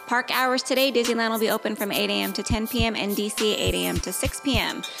Park hours today, Disneyland will be open from 8 a.m. to 10 p.m. and DC 8 a.m. to 6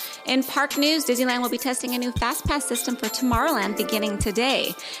 p.m. In park news, Disneyland will be testing a new Fastpass system for Tomorrowland beginning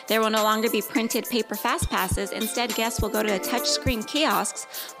today. There will no longer be printed paper Fastpasses. Instead, guests will go to the Touchscreen Kiosks,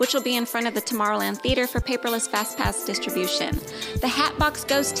 which will be in front of the Tomorrowland Theater for paperless Fastpass Distribution. The Hatbox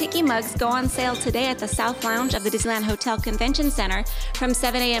Ghost Tiki Mugs go on sale today at the South Lounge of the Disneyland Hotel Convention Center from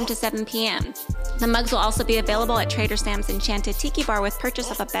 7 a.m. to 7 p.m. The mugs will also be available at Trader Sam's Enchanted Tiki Bar with purchase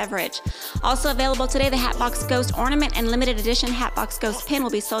of a beverage. Also available today, the Hatbox Ghost Ornament and limited edition Hatbox Ghost Pin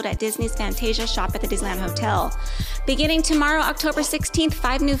will be sold at Disney's Fantasia shop at the Disneyland Hotel. Beginning tomorrow, October 16th,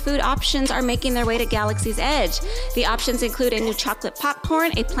 5 new food options are making their way to Galaxy's Edge. The options include a new chocolate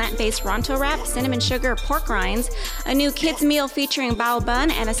popcorn, a plant-based Ronto Wrap, cinnamon sugar pork rinds, a new kids meal featuring bao bun,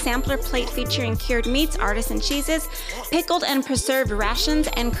 and a sampler plate featuring cured meats, artisan cheeses, pickled and preserved rations,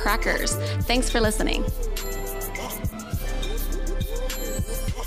 and crackers. Thanks for listening.